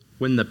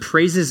When the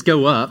praises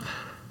go up,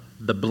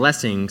 the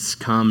blessings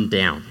come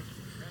down.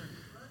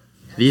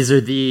 These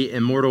are the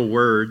immortal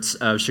words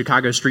of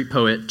Chicago street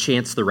poet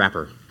Chance the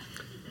Rapper.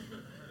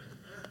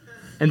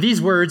 And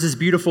these words, as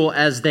beautiful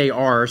as they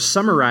are,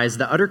 summarize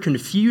the utter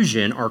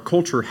confusion our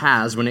culture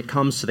has when it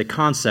comes to the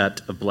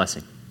concept of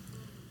blessing.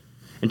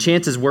 And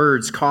Chance's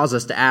words cause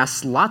us to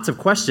ask lots of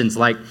questions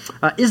like,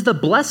 is the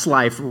blessed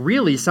life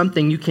really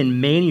something you can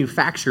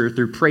manufacture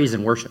through praise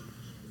and worship?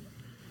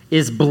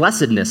 Is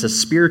blessedness a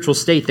spiritual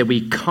state that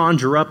we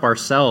conjure up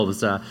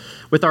ourselves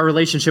with our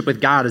relationship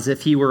with God as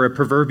if he were a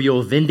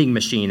proverbial vending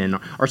machine and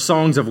our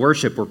songs of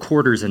worship were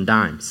quarters and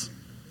dimes?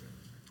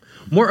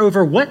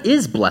 Moreover, what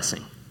is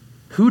blessing?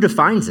 Who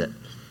defines it?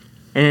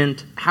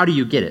 And how do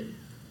you get it?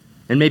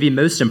 And maybe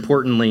most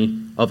importantly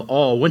of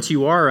all, once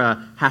you are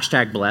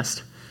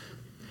 #blessed,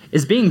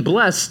 is being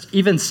blessed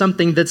even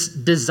something that's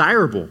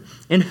desirable?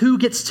 And who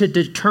gets to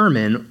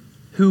determine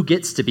who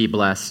gets to be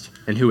blessed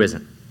and who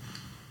isn't?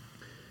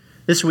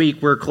 This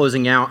week, we're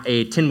closing out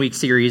a 10-week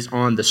series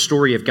on the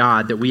story of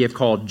God that we have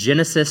called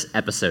Genesis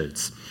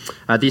Episodes.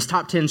 These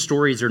top 10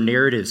 stories or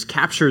narratives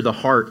capture the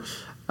heart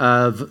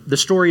of the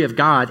story of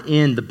God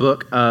in the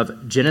book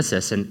of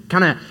Genesis and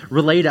kind of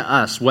relay to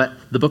us what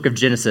the book of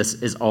Genesis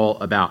is all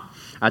about.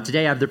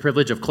 Today, I have the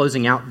privilege of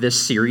closing out this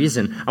series,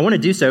 and I want to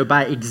do so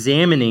by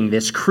examining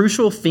this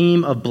crucial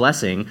theme of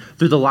blessing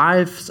through the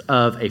lives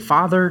of a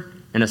father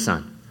and a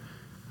son,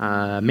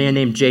 a man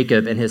named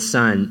Jacob and his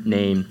son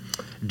named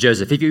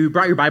Joseph. If you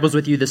brought your Bibles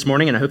with you this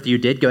morning, and I hope that you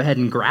did, go ahead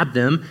and grab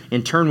them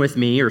and turn with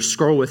me or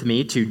scroll with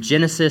me to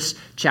Genesis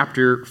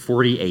chapter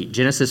 48.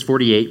 Genesis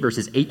 48,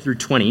 verses 8 through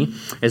 20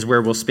 is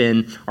where we'll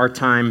spend our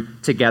time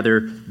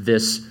together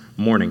this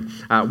morning.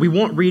 We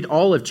won't read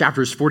all of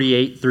chapters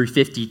 48 through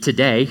 50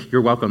 today.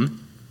 You're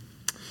welcome.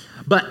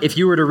 But if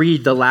you were to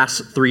read the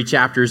last 3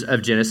 chapters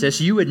of Genesis,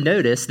 you would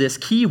notice this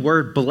key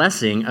word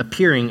blessing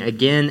appearing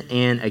again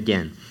and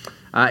again.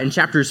 In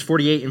chapters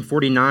 48 and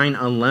 49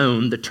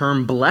 alone, the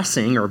term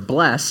blessing or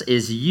bless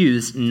is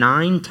used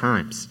 9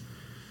 times.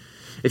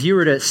 If you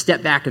were to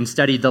step back and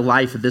study the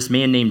life of this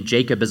man named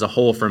Jacob as a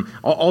whole, from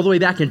all the way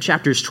back in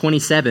chapters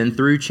 27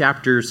 through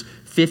chapters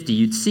 50,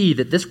 you'd see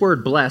that this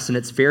word bless and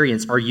its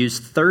variants are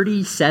used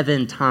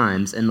 37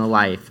 times in the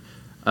life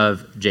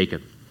of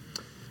Jacob.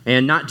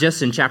 And not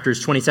just in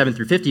chapters 27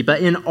 through 50,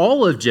 but in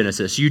all of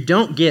Genesis, you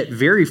don't get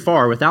very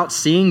far without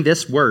seeing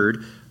this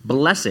word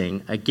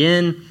blessing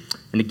again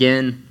and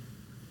again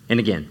and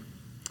again.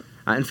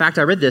 In fact,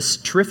 I read this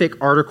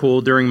terrific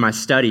article during my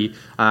study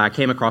I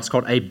came across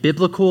called A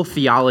Biblical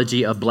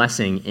Theology of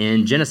Blessing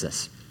in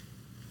Genesis.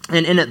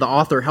 And in it, the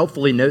author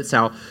helpfully notes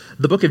how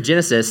the book of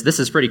Genesis, this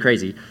is pretty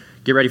crazy,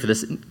 get ready for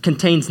this,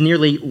 contains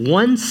nearly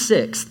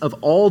 1/6 of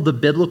all the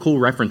biblical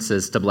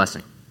references to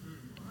blessing.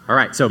 All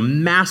right, so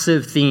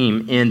massive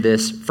theme in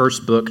this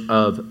first book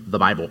of the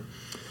Bible.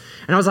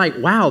 And I was like,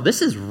 wow,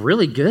 this is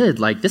really good.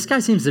 Like, this guy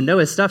seems to know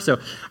his stuff. So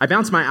I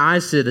bounced my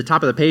eyes to the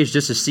top of the page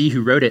just to see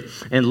who wrote it.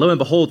 And lo and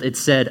behold, it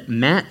said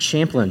Matt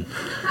Champlin,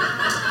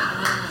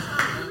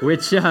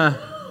 which,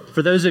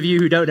 for those of you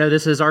who don't know,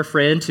 this is our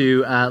friend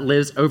who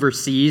lives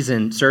overseas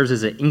and serves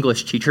as an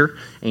English teacher.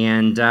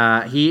 And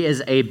he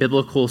is a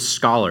biblical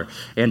scholar.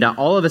 And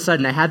all of a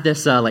sudden, I had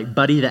this like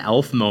Buddy the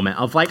Elf moment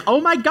of like,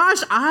 oh my gosh,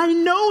 I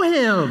know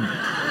him.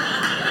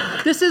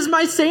 This is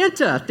my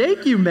Santa.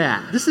 Thank you,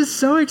 Matt. This is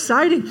so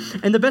exciting.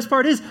 And the best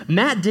part is,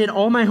 Matt did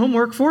all my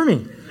homework for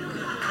me.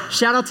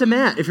 Shout out to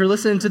Matt if you're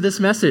listening to this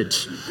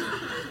message.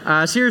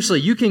 Seriously,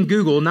 you can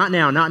Google, not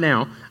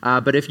now,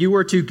 but if you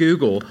were to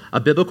Google a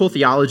biblical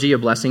theology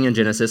of blessing in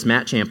Genesis,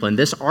 Matt Champlin,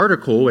 this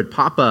article would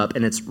pop up,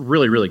 and it's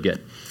really, really good.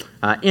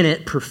 In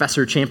it,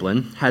 Professor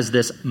Champlin has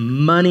this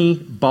money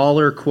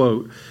baller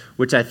quote,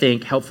 which I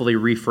think helpfully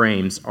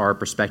reframes our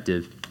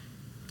perspective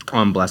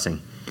on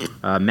blessing.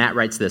 Matt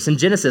writes this: in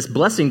Genesis,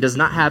 blessing does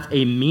not have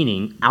a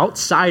meaning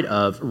outside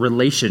of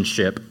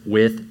relationship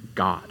with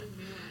God.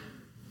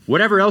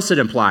 Whatever else it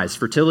implies,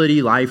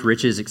 fertility, life,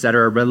 riches,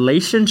 etc.,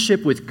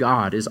 relationship with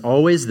God is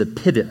always the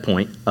pivot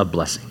point of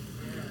blessing.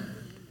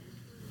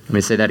 Let me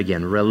say that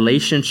again.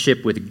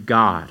 Relationship with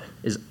God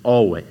is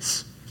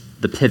always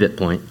the pivot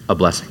point of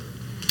blessing.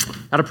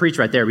 That'll preach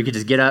right there. We could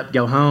just get up,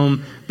 go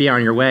home, be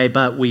on your way,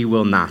 but we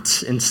will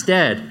not.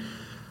 Instead,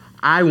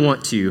 I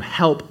want to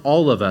help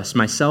all of us,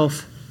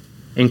 myself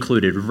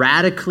included,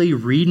 radically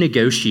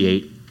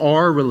renegotiate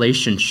our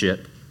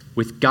relationship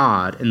with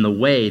God in the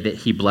way that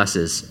he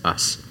blesses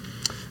us.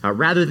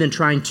 Rather than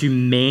trying to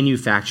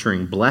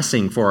manufacturing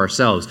blessing for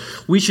ourselves,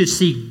 we should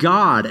see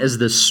God as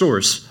the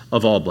source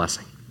of all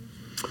blessing.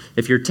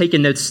 If you're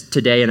taking notes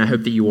today, and I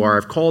hope that you are,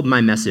 I've called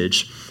my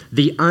message,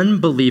 The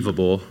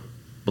Unbelievable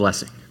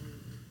Blessing.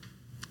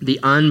 The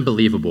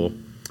Unbelievable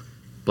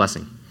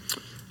Blessing.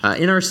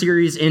 In our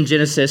series in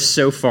Genesis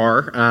so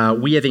far,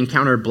 we have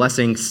encountered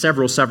blessing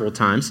several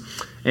times.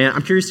 And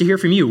I'm curious to hear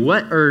from you.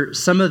 What are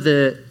some of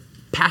the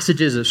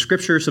passages of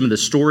Scripture, some of the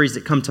stories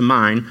that come to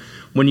mind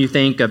when you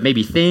think of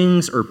maybe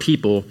things or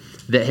people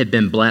that have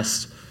been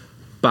blessed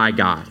by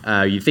God.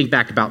 You think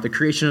back about the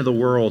creation of the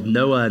world,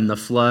 Noah and the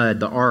flood,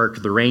 the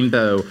ark, the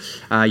rainbow.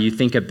 You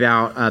think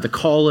about the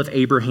call of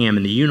Abraham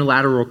and the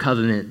unilateral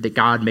covenant that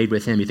God made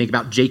with him. You think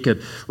about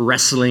Jacob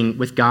wrestling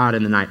with God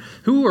in the night.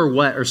 Who or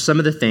what are some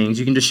of the things,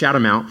 you can just shout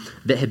them out,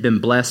 that have been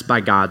blessed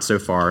by God so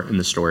far in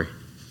the story?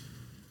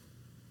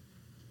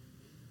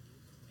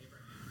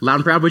 Loud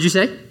and proud, what'd you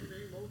say?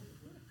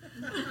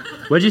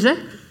 What'd you say?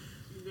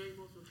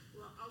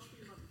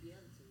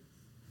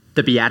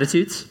 The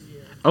Beatitudes?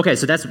 Okay,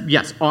 so that's,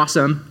 yes,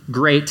 awesome,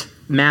 great.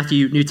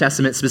 Matthew, New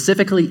Testament,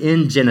 specifically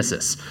in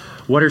Genesis.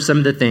 What are some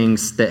of the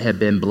things that have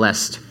been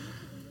blessed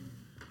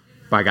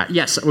by God?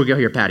 Yes, we'll go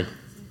here, Patty.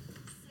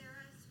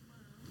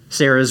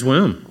 Sarah's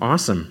womb.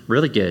 Awesome,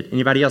 really good.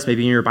 Anybody else,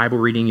 maybe in your Bible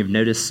reading, you've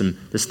noticed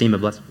this theme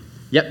of blessing?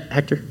 Yep,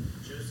 Hector.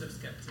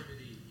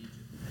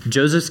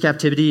 Joseph's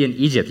captivity in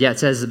Egypt. Yeah, it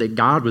says that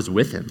God was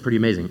with him. Pretty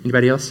amazing.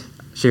 Anybody else?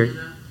 Sherry?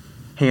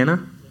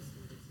 Hannah?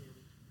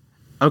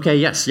 Okay,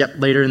 yes, yep,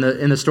 later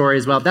in the story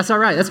as well. That's all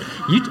right.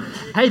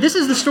 Hey, this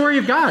is the story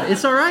of God.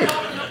 It's all right.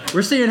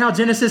 We're seeing how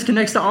Genesis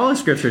connects to all of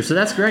Scripture, so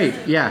that's great.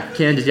 Yeah,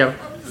 Ken, did you?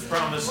 The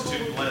promise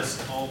to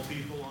bless all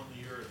people on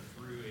the earth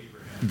through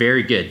Abraham.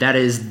 Very good. That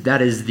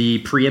is the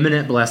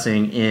preeminent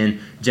blessing in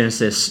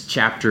Genesis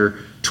chapter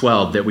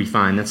 12 that we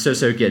find. That's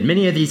so good.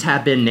 Many of these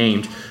have been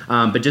named,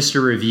 but just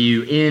to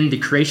review, in the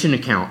creation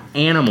account,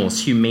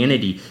 animals,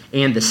 humanity,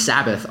 and the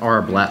Sabbath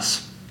are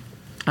blessed.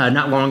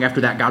 Not long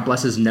after that, God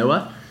blesses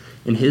Noah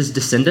and his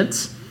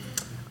descendants.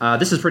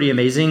 This is pretty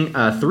amazing.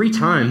 3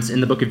 times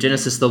in the book of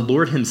Genesis, the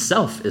Lord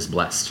himself is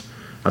blessed.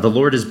 The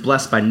Lord is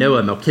blessed by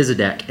Noah,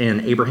 Melchizedek,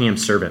 and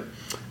Abraham's servant.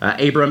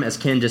 Abram, as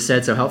Ken just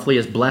said so helpfully,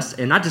 is blessed,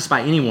 and not just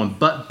by anyone,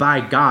 but by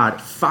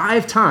God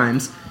 5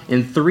 times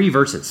in 3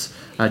 verses.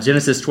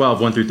 Genesis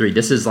 12, 1 through 3.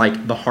 This is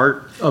like the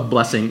heart of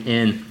blessing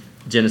in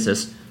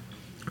Genesis.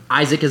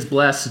 Isaac is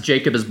blessed.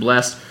 Jacob is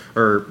blessed,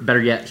 or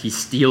better yet, he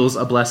steals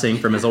a blessing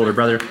from his older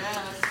brother.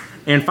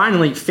 And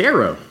finally,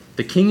 Pharaoh,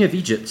 the king of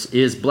Egypt,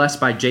 is blessed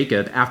by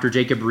Jacob after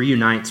Jacob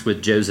reunites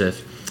with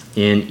Joseph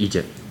in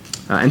Egypt.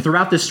 And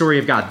throughout this story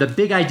of God, the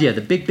big idea,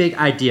 the big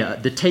idea,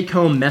 the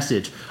take-home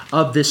message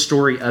of this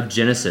story of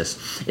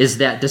Genesis is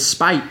that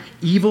despite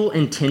evil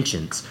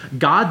intentions,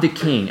 God the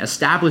king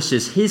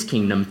establishes his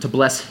kingdom to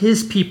bless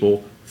his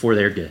people for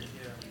their good.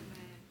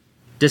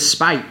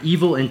 Despite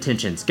evil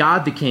intentions,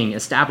 God the king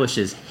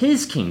establishes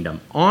his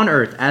kingdom on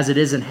earth as it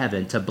is in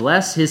heaven to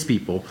bless his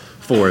people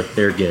for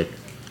their good.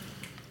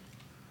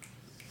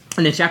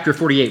 And in chapter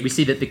 48, we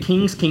see that the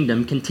king's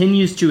kingdom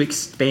continues to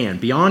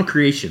expand beyond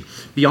creation,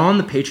 beyond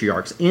the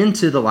patriarchs,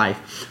 into the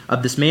life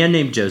of this man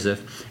named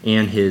Joseph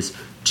and his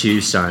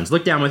 2 sons.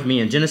 Look down with me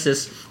in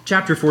Genesis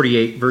chapter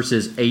 48,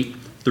 verses 8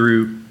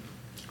 through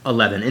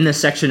 11. In this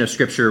section of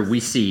Scripture, we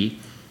see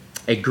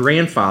a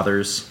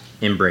grandfather's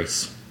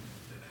embrace.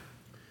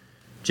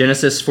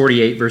 Genesis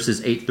 48,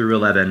 verses 8 through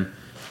 11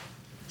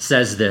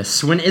 says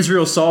this: When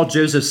Israel saw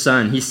Joseph's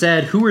son, he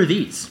said, "Who are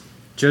these?"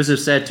 Joseph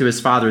said to his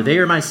father, "They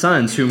are my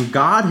sons, whom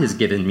God has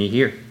given me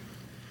here."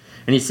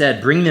 And he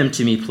said, "Bring them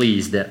to me,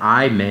 please, that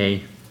I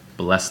may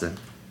bless them."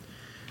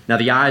 Now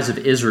the eyes of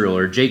Israel,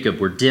 or Jacob,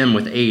 were dim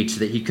with age, so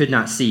that he could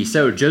not see.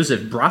 So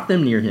Joseph brought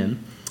them near him,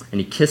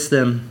 and he kissed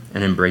them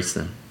and embraced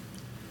them.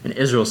 And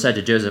Israel said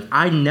to Joseph,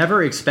 "I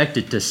never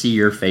expected to see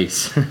your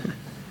face.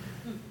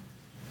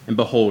 And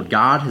behold,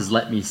 God has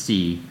let me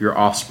see your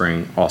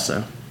offspring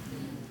also."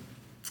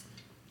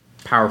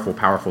 Powerful,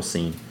 powerful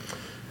scene.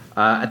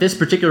 At this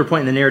particular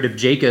point in the narrative,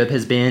 Jacob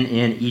has been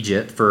in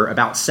Egypt for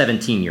about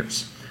 17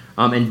 years.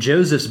 And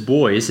Joseph's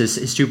boys,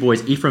 his 2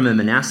 boys, Ephraim and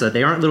Manasseh,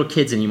 they aren't little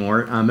kids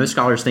anymore. Most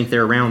scholars think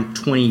they're around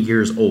 20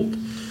 years old.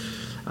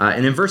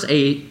 And in verse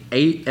 8,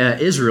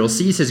 Israel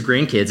sees his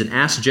grandkids and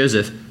asks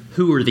Joseph,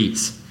 "Who are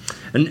these?"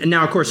 And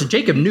now, of course,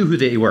 Jacob knew who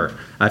they were.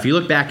 If you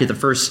look back at the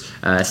first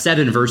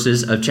 7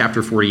 verses of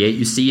chapter 48,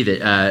 you see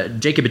that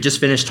Jacob had just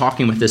finished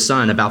talking with his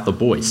son about the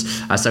boys.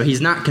 So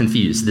he's not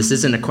confused. This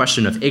isn't a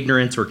question of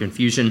ignorance or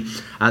confusion.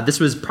 This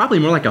was probably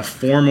more like a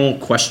formal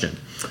question.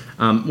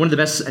 One of the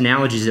best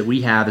analogies that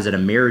we have is at a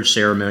marriage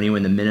ceremony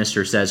when the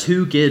minister says,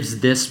 "Who gives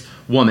this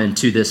woman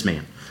to this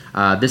man?"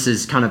 This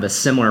is kind of a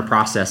similar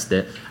process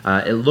that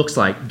it looks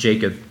like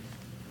Jacob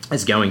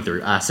is going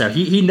through. So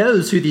he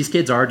knows who these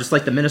kids are, just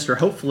like the minister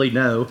hopefully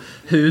know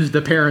who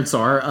the parents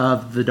are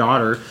of the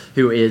daughter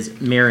who is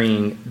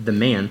marrying the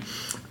man.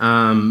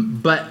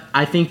 But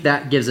I think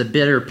that gives a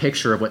better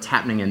picture of what's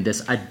happening in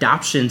this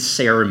adoption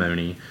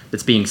ceremony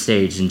that's being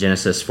staged in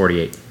Genesis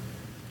 48.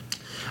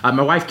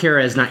 My wife,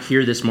 Kara, is not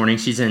here this morning.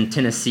 She's in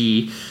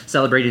Tennessee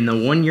celebrating the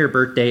 1-year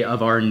birthday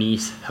of our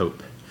niece,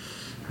 Hope.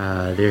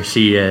 There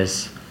she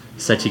is.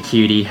 Such a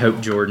cutie, Hope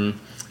Jordan.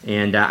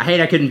 And I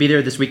hate I couldn't be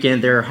there this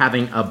weekend. They're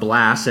having a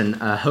blast. And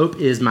Hope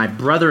is my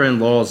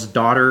brother-in-law's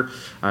daughter.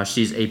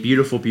 She's a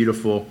beautiful,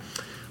 beautiful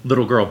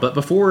little girl. But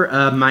before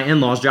my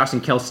in-laws, Josh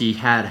and Kelsey,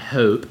 had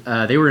Hope,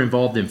 they were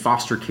involved in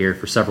foster care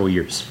for several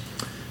years.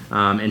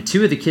 And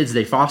 2 of the kids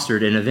they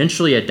fostered and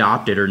eventually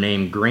adopted are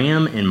named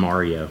Graham and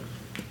Mario.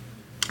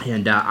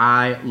 And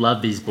I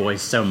love these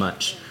boys so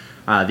much.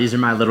 These are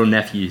my little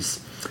nephews.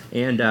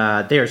 And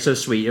they are so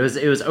sweet. It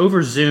was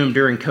over Zoom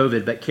during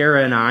COVID, but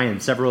Kara and I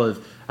and several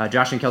of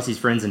Josh and Kelsey's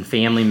friends and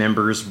family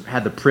members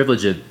had the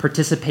privilege of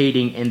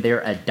participating in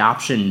their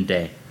adoption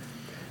day.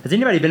 Has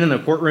anybody been in the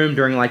courtroom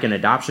during like an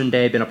adoption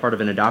day, been a part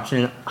of an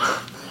adoption?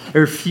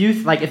 There are few,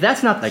 like if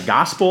that's not the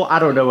gospel, I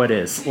don't know what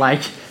is.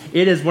 Like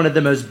it is one of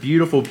the most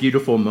beautiful,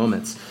 beautiful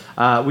moments.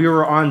 We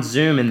were on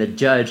Zoom and the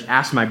judge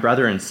asked my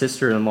brother and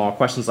sister-in-law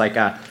questions like,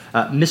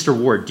 Mr.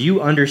 Ward, do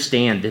you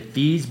understand that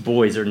these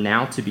boys are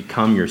now to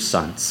become your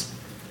sons?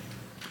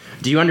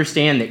 Do you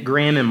understand that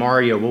Graham and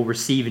Mario will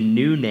receive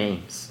new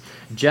names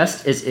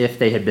just as if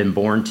they had been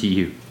born to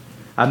you?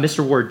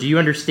 Mr. Ward, do you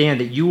understand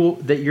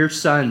that your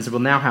sons will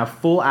now have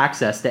full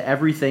access to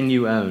everything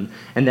you own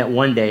and that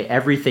one day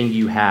everything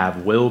you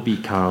have will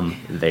become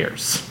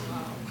theirs?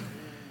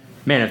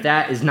 Man, if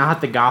that is not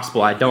the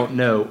gospel, I don't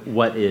know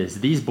what is.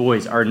 These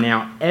boys are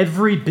now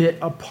every bit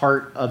a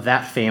part of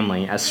that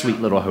family as Sweet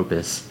Little Hope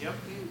is.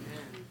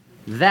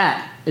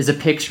 That is a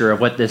picture of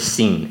what this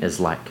scene is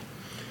like.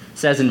 It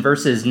says in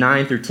verses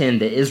 9 through 10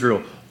 that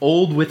Israel,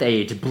 old with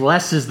age,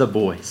 blesses the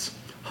boys,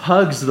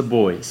 hugs the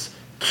boys,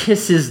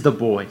 kisses the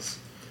boys.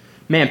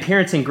 Man,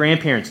 parents and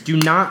grandparents, do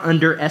not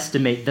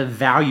underestimate the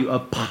value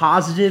of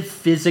positive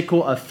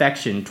physical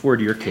affection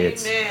toward your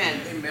kids. Amen.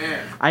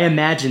 I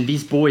imagine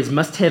these boys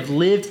must have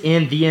lived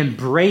in the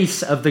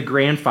embrace of the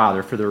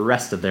grandfather for the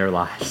rest of their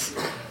lives.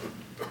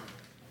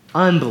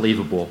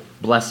 Unbelievable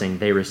blessing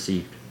they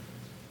received.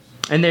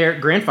 And their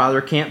grandfather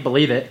can't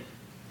believe it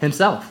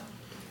himself.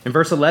 In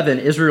verse 11,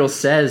 Israel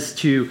says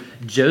to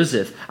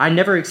Joseph, I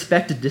never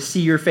expected to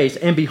see your face,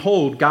 and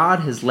behold, God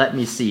has let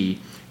me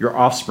see your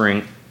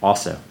offspring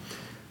also.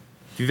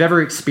 If you've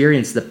ever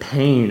experienced the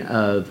pain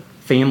of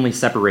family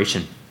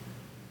separation,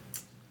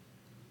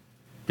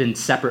 been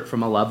separate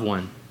from a loved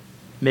one,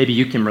 maybe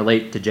you can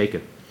relate to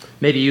Jacob.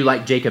 Maybe you,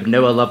 like Jacob,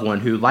 know a loved one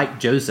who, like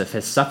Joseph,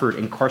 has suffered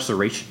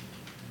incarceration.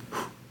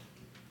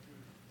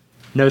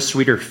 No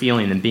sweeter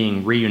feeling than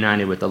being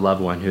reunited with a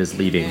loved one who is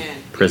leaving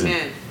prison.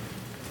 Amen.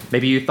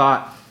 Maybe you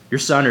thought your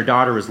son or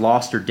daughter was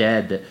lost or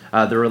dead,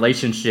 that the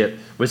relationship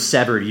was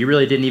severed. You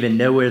really didn't even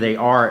know where they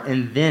are.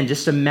 And then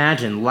just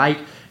imagine, like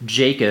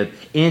Jacob,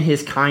 in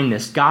his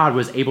kindness, God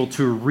was able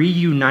to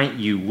reunite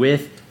you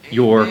with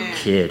your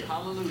kid.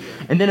 Hallelujah.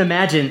 And then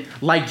imagine,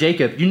 like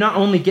Jacob, you not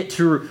only get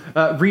to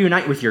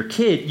reunite with your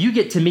kid, you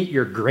get to meet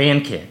your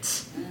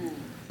grandkids.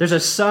 There's a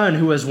son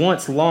who was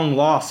once long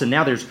lost, and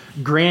now there's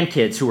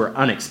grandkids who are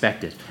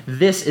unexpected.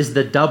 This is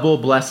the double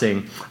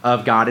blessing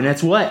of God. And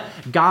it's what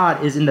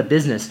God is in the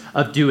business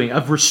of doing,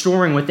 of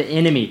restoring what the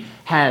enemy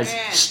has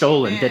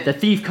stolen, that the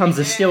thief comes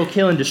to steal,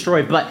 kill, and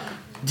destroy. But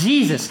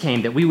Jesus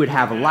came that we would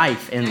have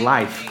life and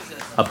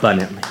life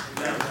abundantly.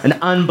 An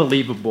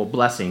unbelievable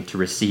blessing to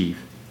receive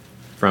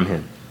from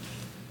him.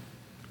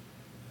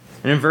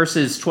 And in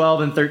verses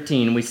 12 and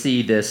 13, we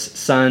see this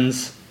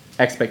son's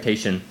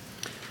expectation.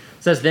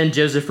 It says, Then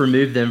Joseph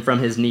removed them from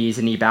his knees,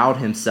 and he bowed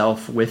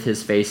himself with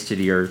his face to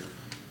the earth.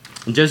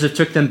 And Joseph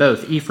took them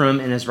both, Ephraim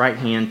in his right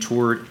hand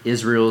toward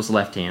Israel's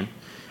left hand,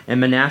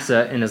 and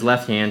Manasseh in his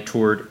left hand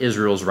toward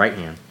Israel's right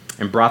hand,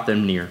 and brought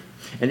them near.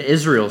 And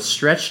Israel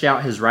stretched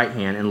out his right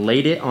hand and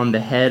laid it on the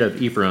head of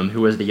Ephraim,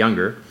 who was the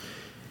younger,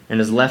 and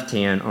his left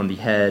hand on the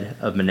head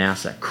of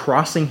Manasseh,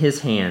 crossing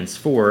his hands,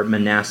 for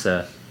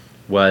Manasseh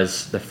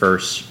was the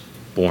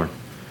firstborn.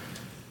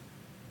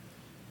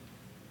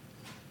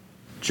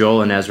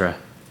 Joel and Ezra,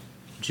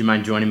 would you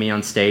mind joining me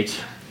on stage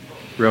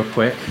real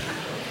quick?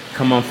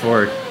 Come on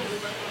forward.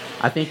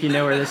 I think you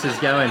know where this is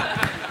going.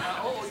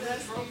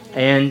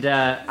 And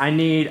I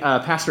need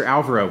Pastor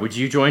Alvaro. Would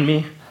you join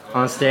me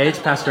on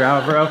stage? Pastor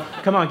Alvaro.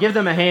 Come on, give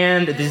them a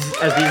hand as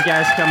these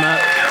guys come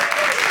up.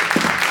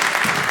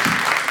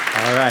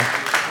 All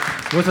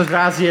right. Muchas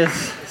gracias,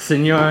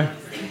 Señor.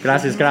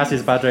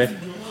 Gracias, Padre.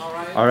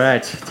 All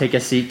right, take a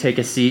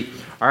seat.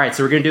 All right,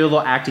 so we're going to do a little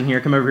acting here.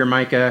 Come over here,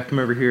 Micah. Come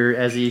over here,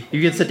 Ezzy. You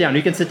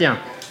can sit down.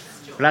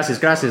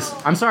 Gracias.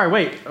 I'm sorry,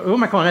 wait. Who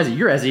am I calling Ezzy?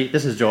 You're Ezzy.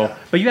 This is Joel.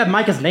 But you have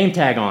Micah's name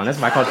tag on. That's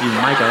why I called you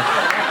Micah.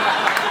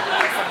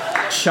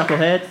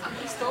 Chucklehead.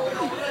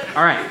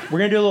 All right, we're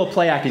going to do a little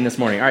play acting this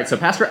morning. All right, so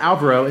Pastor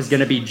Alvaro is going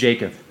to be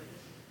Jacob.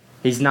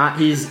 He's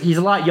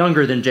a lot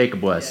younger than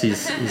Jacob was.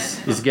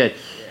 He's good.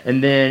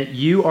 And then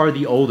you are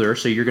the older,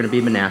 so you're going to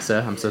be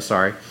Manasseh. I'm so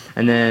sorry.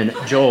 And then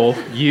Joel,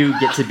 you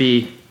get to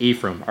be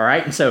Ephraim. All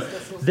right. And so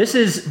this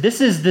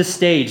is the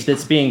stage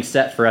that's being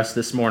set for us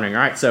this morning.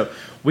 All right. So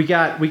we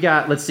got.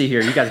 Let's see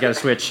here. You guys got to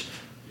switch.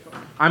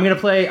 I'm gonna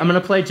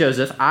play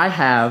Joseph. I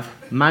have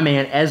my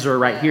man Ezra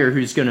right here,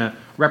 who's gonna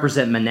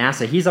represent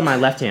Manasseh. He's on my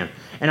left hand,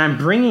 and I'm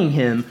bringing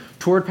him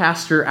toward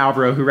Pastor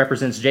Alvaro, who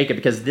represents Jacob,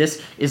 because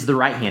this is the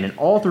right hand. And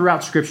all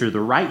throughout Scripture,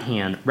 the right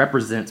hand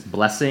represents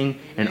blessing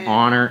and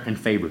honor and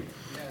favor.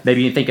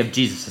 Maybe you think of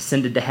Jesus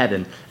ascended to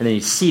heaven, and then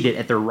he's seated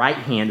at the right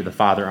hand of the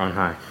Father on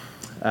high.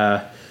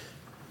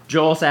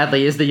 Joel,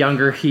 sadly, is the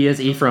younger. He is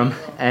Ephraim,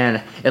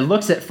 and it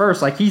looks at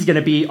first like he's going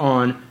to be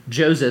on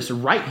Joseph's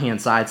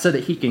right-hand side so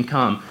that he can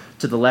come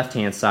to the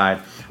left-hand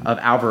side of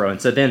Alvaro.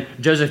 And so then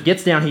Joseph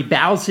gets down, he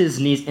bows his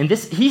knees, and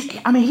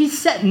he's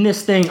setting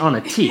this thing on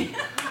a T.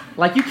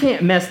 Like, you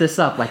can't mess this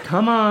up. Like,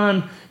 come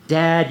on,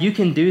 Dad, you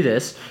can do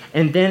this.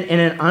 And then in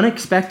an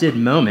unexpected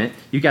moment,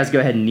 you guys go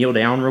ahead and kneel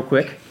down real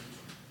quick.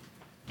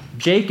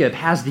 Jacob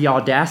has the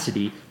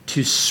audacity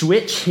to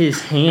switch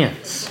his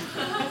hands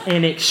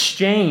and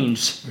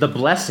exchange the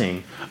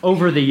blessing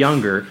over the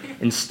younger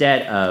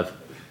instead of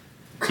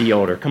the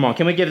older. Come on,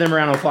 can we give them a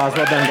round of applause?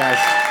 Well done, guys.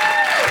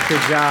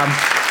 Good job.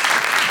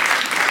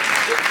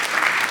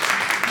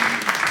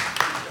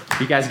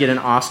 You guys get an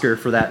Oscar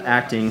for that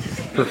acting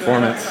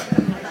performance.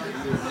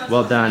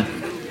 Well done.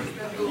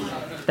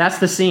 That's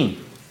the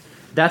scene.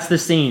 That's the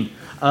scene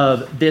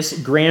of this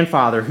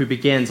grandfather who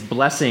begins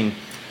blessing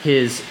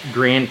his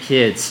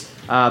grandkids.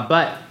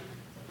 But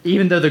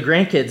even though the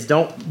grandkids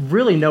don't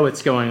really know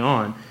what's going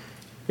on,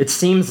 it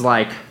seems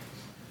like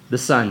the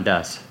son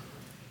does.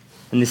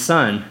 And the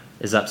son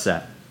is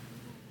upset.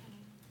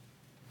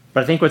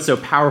 But I think what's so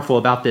powerful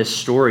about this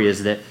story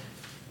is that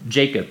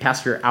Jacob,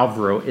 Pastor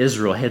Alvaro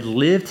Israel, had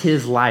lived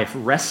his life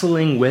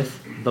wrestling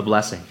with the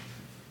blessing.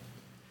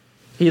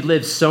 He had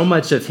lived so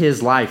much of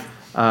his life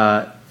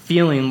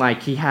feeling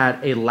like he had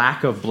a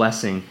lack of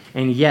blessing.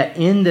 And yet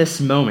in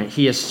this moment,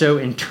 he has so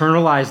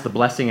internalized the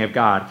blessing of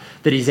God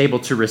that he's able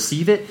to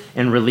receive it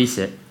and release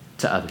it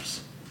to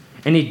others.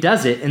 And he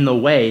does it in the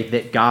way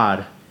that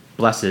God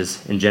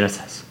blesses in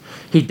Genesis.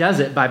 He does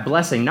it by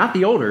blessing not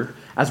the older,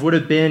 as would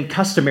have been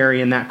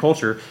customary in that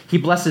culture. He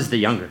blesses the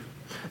younger.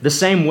 The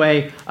same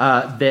way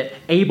that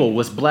Abel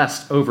was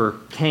blessed over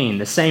Cain.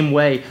 The same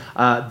way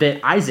that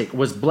Isaac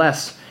was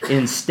blessed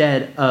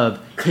instead of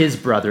his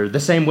brother. The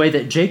same way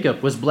that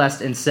Jacob was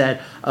blessed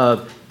instead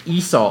of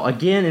Esau.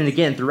 Again and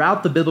again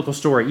throughout the biblical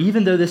story,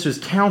 even though this was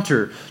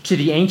counter to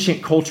the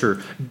ancient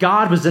culture,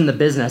 God was in the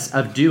business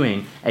of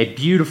doing a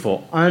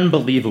beautiful,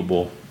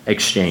 unbelievable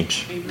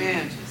exchange.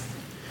 Amen.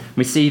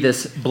 We see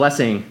this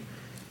blessing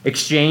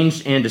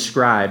exchanged and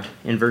described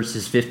in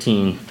verses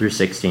 15 through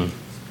 16. It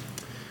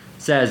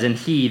says, and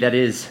he, that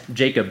is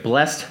Jacob,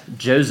 blessed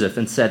Joseph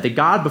and said, the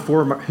God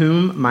before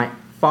whom my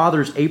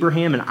fathers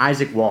Abraham and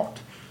Isaac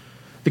walked,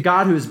 the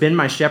God who has been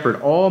my shepherd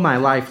all my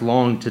life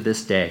long to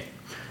this day,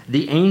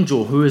 the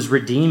angel who has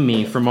redeemed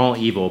me from all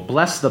evil,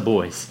 bless the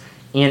boys,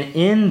 and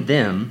in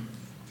them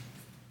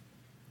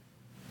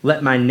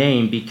let my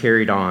name be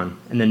carried on,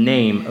 and the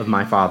name of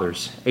my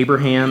fathers,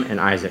 Abraham and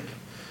Isaac,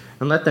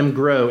 and let them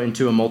grow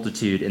into a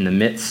multitude in the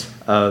midst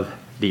of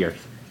the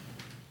earth.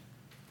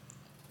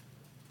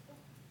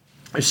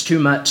 There's too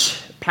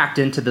much packed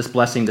into this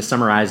blessing to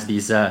summarize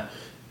these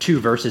two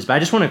verses, but I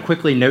just want to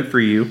quickly note for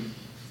you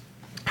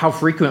how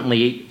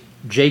frequently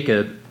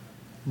Jacob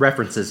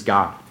references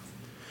God.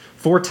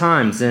 4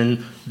 times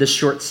in this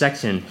short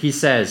section, he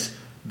says,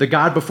 the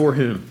God before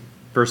whom,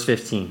 verse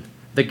 15.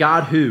 The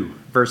God who,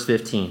 verse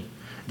 15.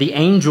 The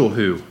angel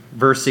who,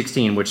 verse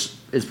 16, which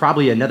is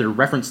probably another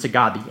reference to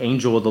God, the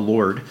angel of the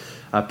Lord,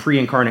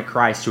 pre-incarnate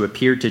Christ who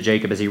appeared to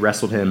Jacob as he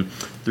wrestled him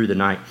through the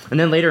night. And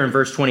then later in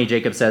verse 20,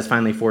 Jacob says,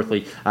 finally,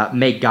 fourthly,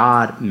 may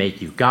God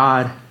make you.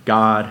 God,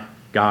 God,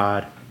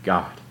 God,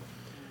 God.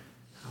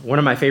 One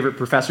of my favorite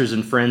professors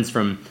and friends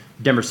from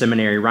Denver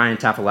Seminary, Ryan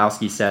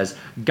Tafalowski, says,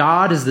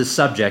 God is the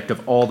subject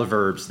of all the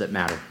verbs that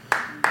matter.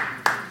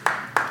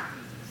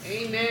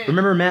 Amen.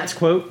 Remember Matt's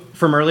quote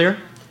from earlier?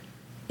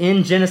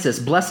 In Genesis,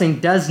 blessing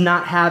does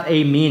not have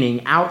a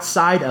meaning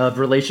outside of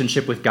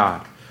relationship with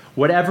God.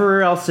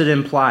 Whatever else it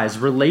implies,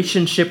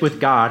 relationship with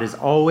God is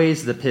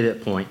always the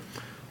pivot point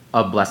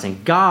of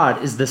blessing.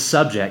 God is the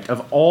subject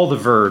of all the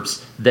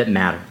verbs that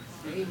matter.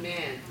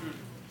 Amen.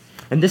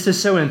 And this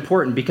is so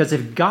important because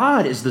if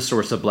God is the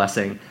source of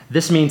blessing,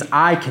 this means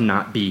I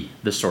cannot be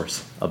the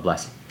source of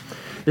blessing.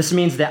 This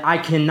means that I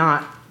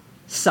cannot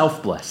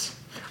self-bless.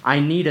 I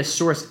need a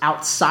source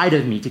outside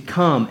of me to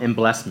come and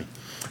bless me.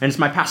 And it's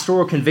my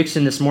pastoral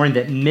conviction this morning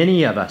that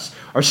many of us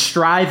are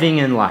striving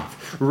in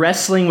life,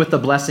 wrestling with the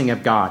blessing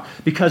of God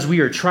because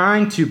we are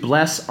trying to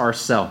bless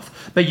ourselves.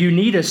 But you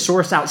need a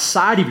source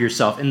outside of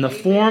yourself in the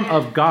form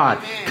of God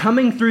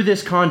coming through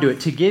this conduit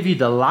to give you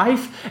the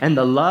life and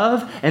the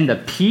love and the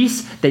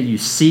peace that you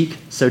seek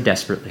so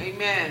desperately.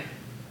 Amen.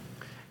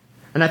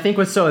 And I think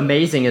what's so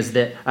amazing is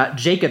that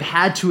Jacob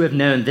had to have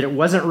known that it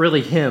wasn't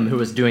really him who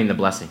was doing the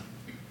blessing.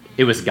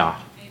 It was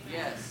God.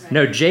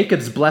 No,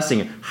 Jacob's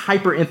blessing,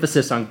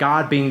 hyper-emphasis on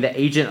God being the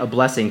agent of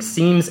blessing,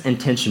 seems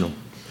intentional.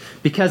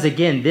 Because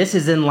again, this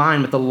is in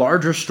line with the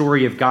larger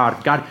story of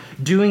God. God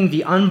doing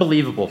the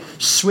unbelievable,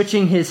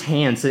 switching his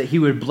hands so that he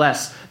would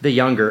bless the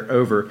younger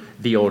over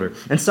the older.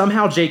 And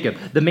somehow Jacob,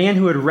 the man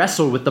who had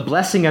wrestled with the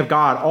blessing of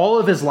God all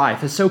of his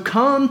life, has so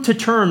come to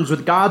terms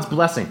with God's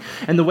blessing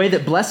and the way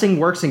that blessing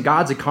works in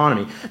God's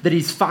economy that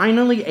he's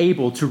finally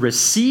able to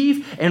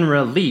receive and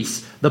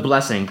release the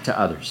blessing to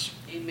others.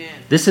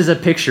 This is a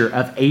picture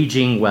of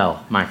aging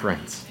well, my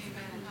friends.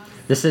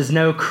 This is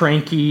no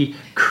cranky,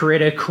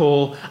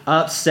 critical,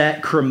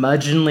 upset,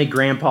 curmudgeonly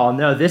grandpa.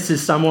 No, this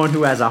is someone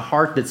who has a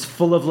heart that's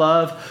full of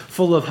love,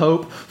 full of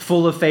hope,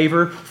 full of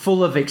favor,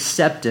 full of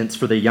acceptance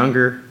for the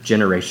younger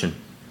generation.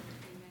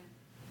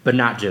 But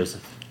not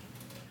Joseph.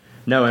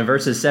 No, in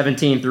verses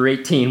 17 through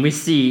 18, we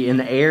see an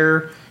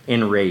air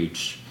and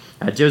rage.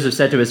 Joseph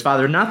said to his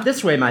father, "Not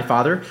this way, my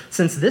father.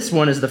 Since this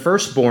one is the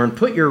firstborn,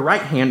 put your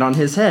right hand on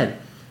his head."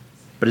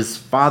 But his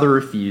father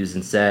refused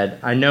and said,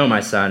 "I know, my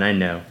son, I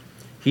know.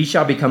 He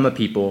shall become a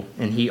people,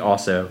 and he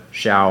also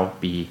shall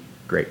be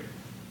great."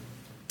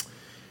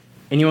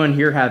 Anyone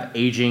here have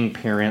aging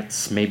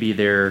parents? Maybe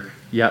they're,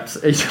 yep,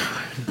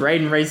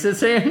 Braden raised his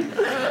hand.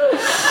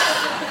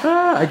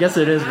 I guess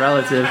it is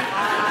relative.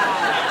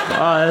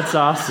 Oh, that's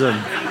awesome.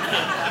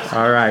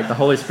 All right, the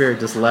Holy Spirit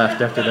just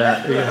left after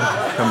that.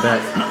 Yeah, come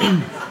back.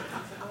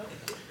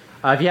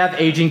 If you have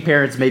aging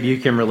parents, maybe you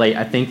can relate.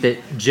 I think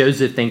that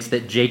Joseph thinks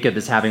that Jacob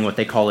is having what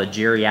they call a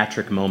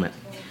geriatric moment,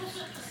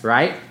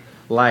 right?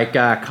 Like,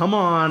 come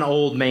on,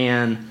 old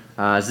man.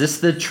 Is this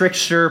the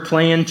trickster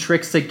playing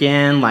tricks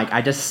again? Like,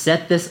 I just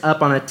set this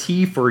up on a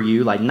tee for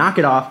you. Like, knock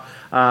it off.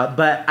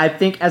 But I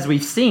think as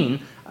we've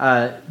seen,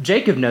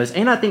 Jacob knows,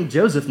 and I think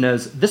Joseph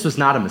knows, this was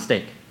not a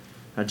mistake.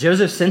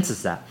 Joseph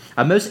senses that.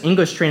 Most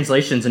English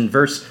translations in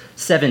verse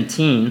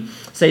 17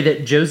 say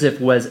that Joseph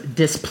was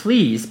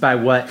displeased by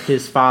what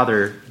his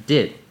father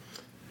did.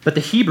 But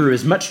the Hebrew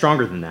is much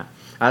stronger than that.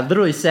 It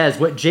literally says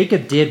what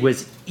Jacob did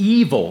was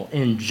evil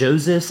in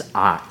Joseph's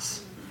eyes.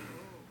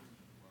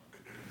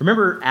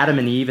 Remember Adam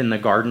and Eve in the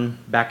garden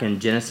back in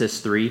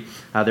Genesis 3?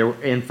 They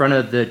were in front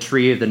of the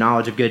tree of the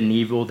knowledge of good and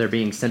evil. They're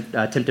being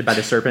tempted by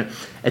the serpent.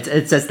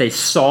 It says they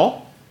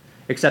saw,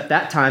 except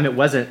that time it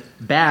wasn't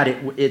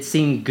bad. It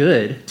seemed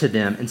good to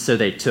them, and so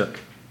they took.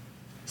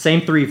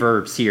 Same three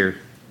verbs here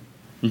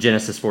in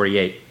Genesis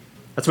 48.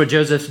 That's what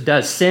Joseph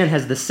does. Sin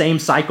has the same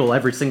cycle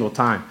every single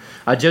time.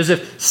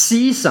 Joseph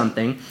sees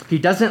something, he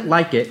doesn't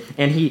like it,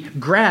 and he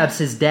grabs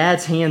his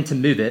dad's hand to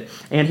move it,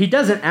 and he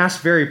doesn't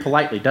ask very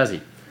politely, does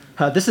he?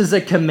 This is a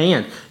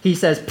command. He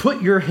says,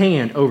 "Put your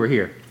hand over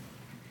here."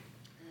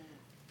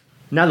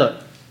 Now look,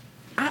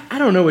 I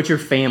don't know what your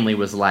family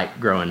was like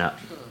growing up,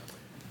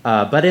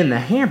 but in the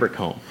Hambrick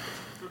home,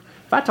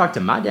 if I talked to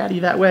my daddy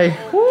that way,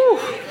 whew,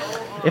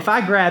 if I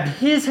grabbed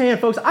his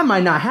hand, folks, I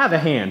might not have a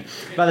hand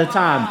by the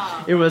time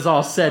it was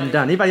all said and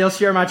done. Anybody else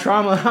share my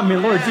trauma? I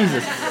mean, Lord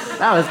Jesus,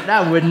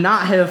 that would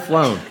not have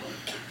flown.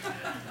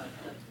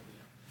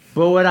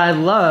 But what I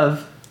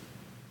love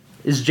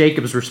is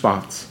Jacob's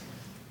response.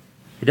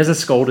 He doesn't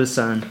scold his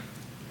son.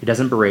 He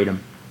doesn't berate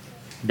him.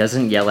 He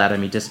doesn't yell at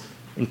him. He just,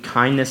 in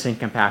kindness and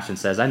compassion,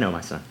 says, "I know,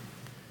 my son.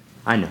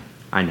 I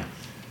know.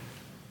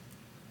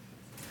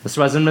 This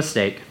wasn't a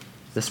mistake.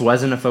 This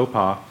wasn't a faux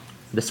pas.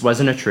 This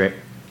wasn't a trick.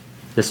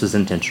 This was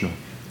intentional."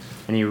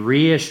 And he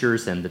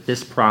reassures him that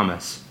this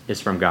promise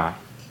is from God.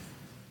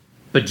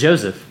 But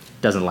Joseph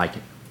doesn't like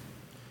it.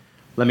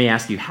 Let me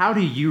ask you, how do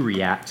you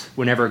react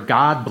whenever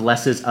God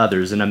blesses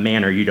others in a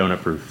manner you don't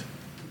approve?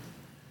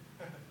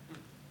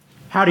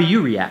 How do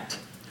you react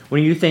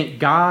when you think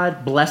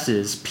God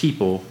blesses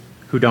people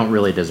who don't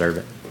really deserve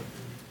it?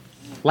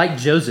 Like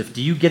Joseph,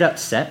 do you get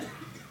upset?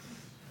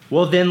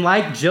 Well, then,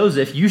 like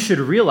Joseph, you should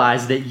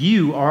realize that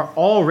you are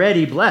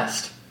already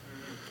blessed.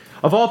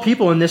 Of all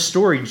people in this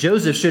story,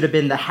 Joseph should have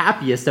been the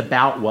happiest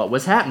about what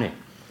was happening.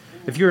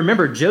 If you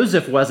remember,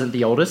 Joseph wasn't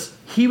the oldest,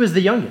 he was the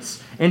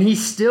youngest. And he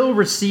still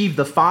received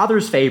the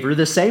father's favor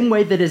the same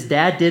way that his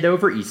dad did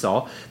over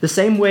Esau, the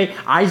same way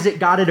Isaac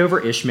got it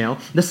over Ishmael,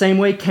 the same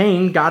way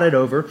Cain got it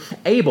over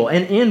Abel.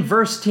 And in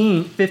verse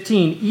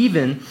 15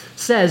 even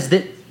says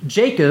that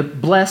Jacob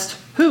blessed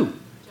who?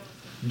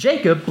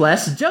 Jacob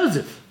blessed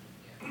Joseph.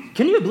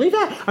 Can you believe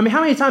that? I mean,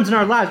 how many times in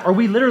our lives are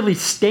we literally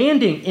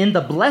standing in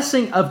the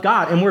blessing of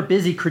God and we're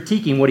busy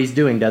critiquing what he's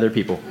doing to other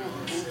people?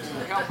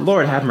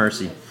 Lord, have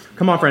mercy.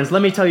 Come on, friends,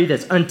 let me tell you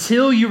this.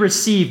 Until you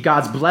receive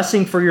God's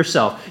blessing for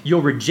yourself,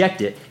 you'll reject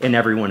it in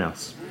everyone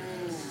else.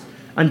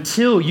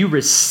 Until you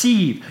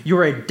receive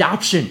your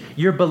adoption,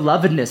 your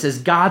belovedness as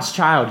God's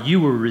child,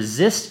 you will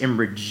resist and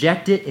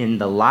reject it in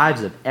the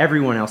lives of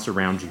everyone else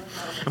around you.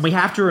 And we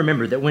have to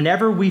remember that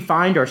whenever we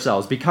find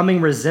ourselves becoming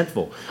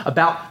resentful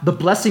about the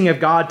blessing of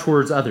God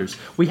towards others,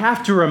 we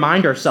have to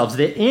remind ourselves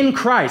that in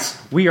Christ,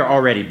 we are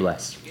already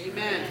blessed.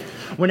 Amen.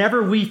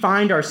 Whenever we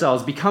find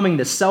ourselves becoming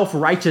the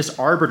self-righteous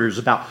arbiters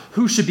about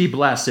who should be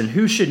blessed and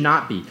who should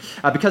not be,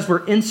 because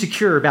we're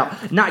insecure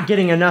about not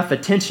getting enough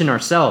attention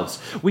ourselves,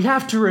 we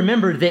have to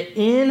remember that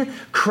in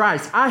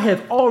Christ, I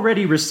have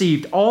already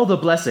received all the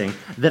blessing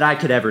that I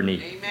could ever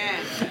need.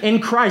 Amen. In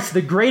Christ,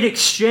 the great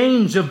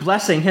exchange of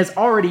blessing has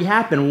already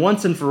happened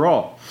once and for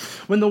all,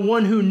 when the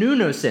one who knew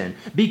no sin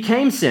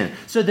became sin,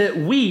 so that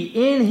we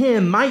in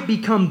him might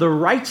become the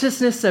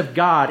righteousness of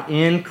God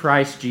in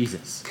Christ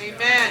Jesus.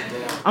 Amen.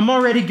 I'm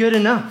already good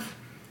enough.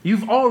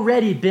 You've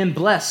already been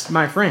blessed,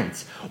 my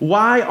friends.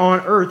 Why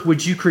on earth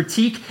would you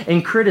critique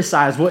and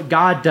criticize what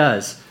God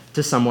does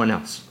to someone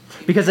else?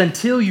 Because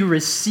until you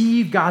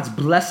receive God's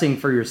blessing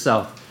for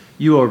yourself,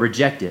 you will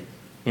reject it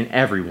in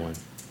everyone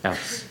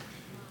else.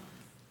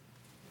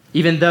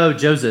 Even though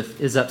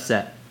Joseph is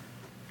upset,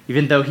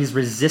 even though he's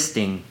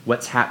resisting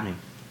what's happening,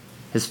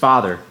 his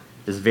father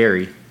is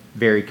very,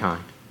 very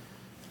kind.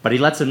 But he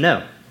lets him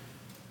know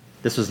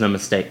this was no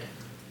mistake.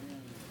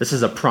 This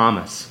is a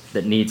promise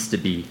that needs to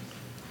be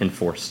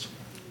enforced.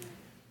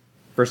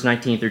 Verse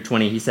 19 through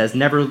 20, he says,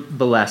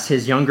 "Nevertheless,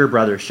 his younger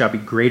brother shall be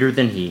greater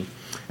than he,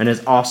 and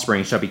his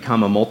offspring shall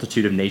become a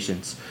multitude of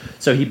nations.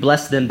 So he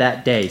blessed them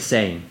that day,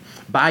 saying,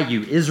 by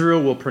you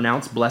Israel will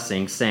pronounce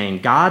blessing, saying,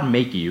 God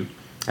make you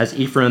as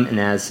Ephraim and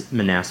as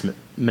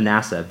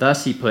Manasseh.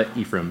 Thus he put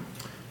Ephraim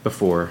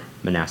before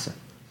Manasseh."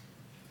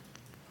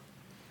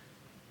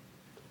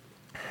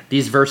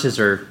 These verses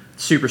are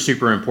super,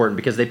 super important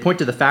because they point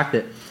to the fact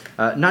that,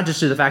 not just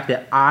to the fact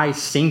that I,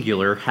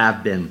 singular,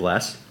 have been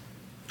blessed,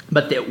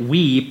 but that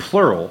we,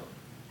 plural,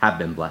 have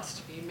been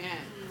blessed.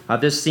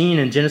 Amen. This scene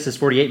in Genesis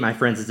 48, my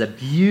friends, is a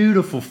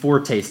beautiful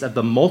foretaste of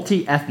the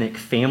multi-ethnic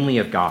family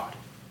of God.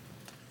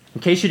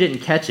 In case you didn't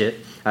catch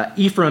it,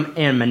 Ephraim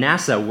and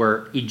Manasseh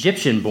were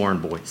Egyptian-born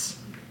boys.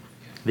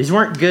 These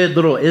weren't good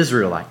little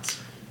Israelites.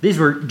 These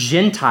were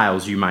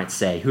Gentiles, you might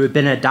say, who had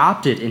been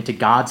adopted into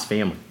God's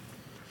family.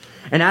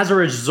 And as a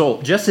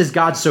result, just as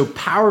God so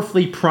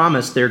powerfully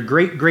promised their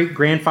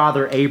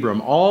great-great-grandfather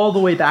Abram all the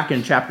way back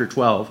in chapter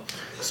 12,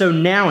 so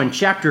now in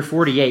chapter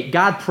 48,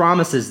 God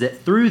promises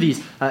that through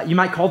these, you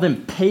might call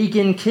them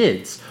pagan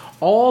kids,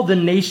 all the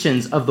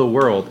nations of the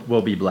world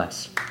will be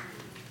blessed.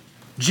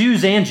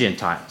 Jews and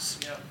Gentiles,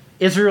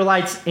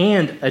 Israelites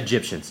and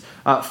Egyptians,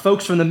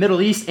 folks from the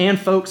Middle East and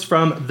folks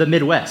from the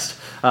Midwest.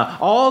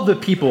 All the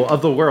people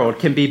of the world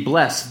can be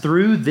blessed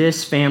through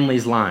this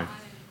family's line.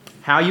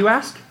 How, you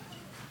ask?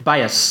 By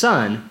a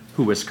son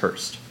who was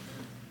cursed.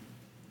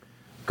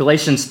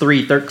 Galatians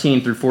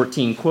 3:13 through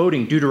 14,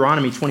 quoting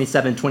Deuteronomy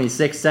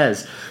 27:26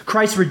 says,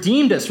 Christ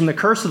redeemed us from the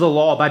curse of the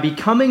law by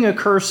becoming a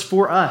curse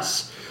for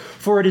us.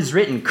 For it is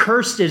written,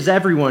 cursed is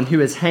everyone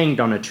who is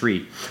hanged on a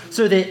tree,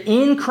 so that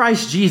in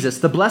Christ Jesus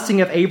the blessing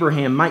of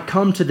Abraham might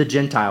come to the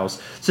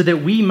Gentiles, so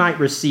that we might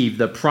receive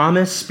the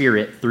promised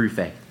Spirit through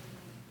faith.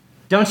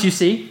 Don't you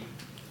see?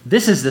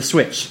 This is the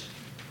switch.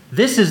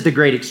 This is the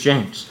great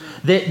exchange.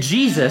 That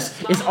Jesus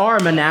is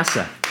our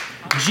Manasseh.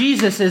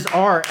 Jesus is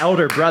our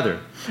elder brother.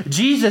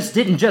 Jesus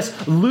didn't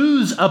just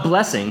lose a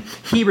blessing,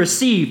 he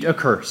received a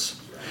curse.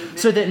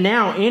 So that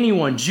now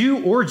anyone,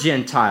 Jew or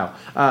Gentile,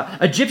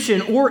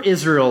 Egyptian or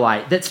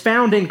Israelite, that's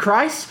found in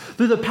Christ,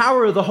 through the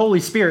power of the Holy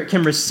Spirit,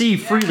 can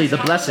receive freely the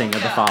blessing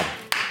of the Father.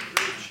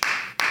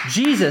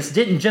 Jesus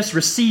didn't just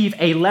receive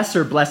a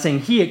lesser blessing,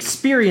 he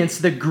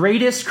experienced the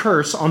greatest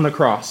curse on the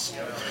cross.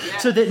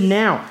 So that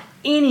now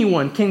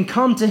anyone can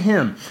come to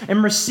him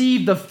and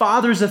receive the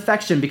Father's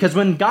affection, because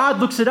when God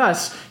looks at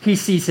us, he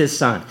sees his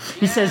Son.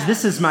 He says,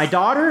 this is my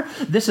daughter,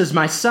 this is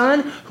my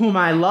son, whom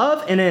I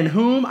love, and in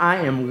whom I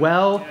am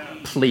well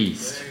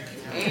pleased.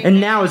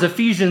 And now, as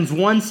Ephesians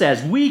 1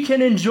 says, we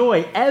can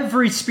enjoy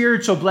every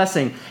spiritual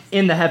blessing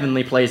in the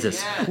heavenly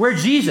places, where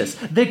Jesus,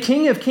 the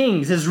King of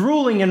Kings, is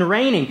ruling and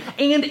reigning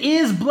and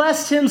is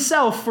blessed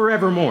himself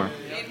forevermore.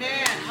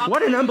 Amen.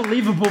 What an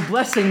unbelievable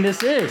blessing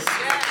this is.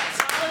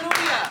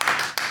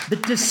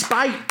 That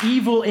despite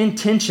evil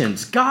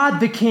intentions, God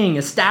the King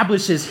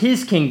establishes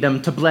his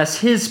kingdom to bless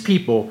his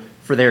people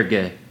for their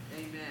good.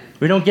 Amen.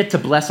 We don't get to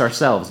bless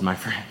ourselves, my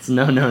friends.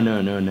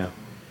 No.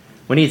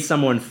 We need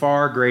someone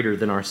far greater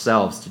than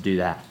ourselves to do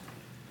that.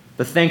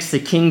 But thanks to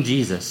King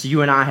Jesus,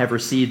 you and I have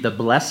received the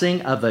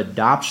blessing of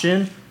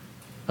adoption,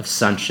 of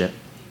sonship,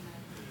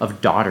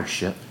 of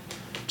daughtership,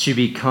 to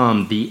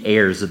become the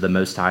heirs of the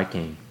Most High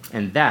King.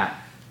 And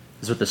that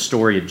is what the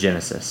story of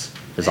Genesis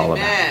is all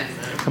about.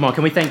 Come on,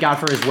 can we thank God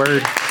for his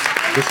word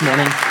this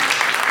morning?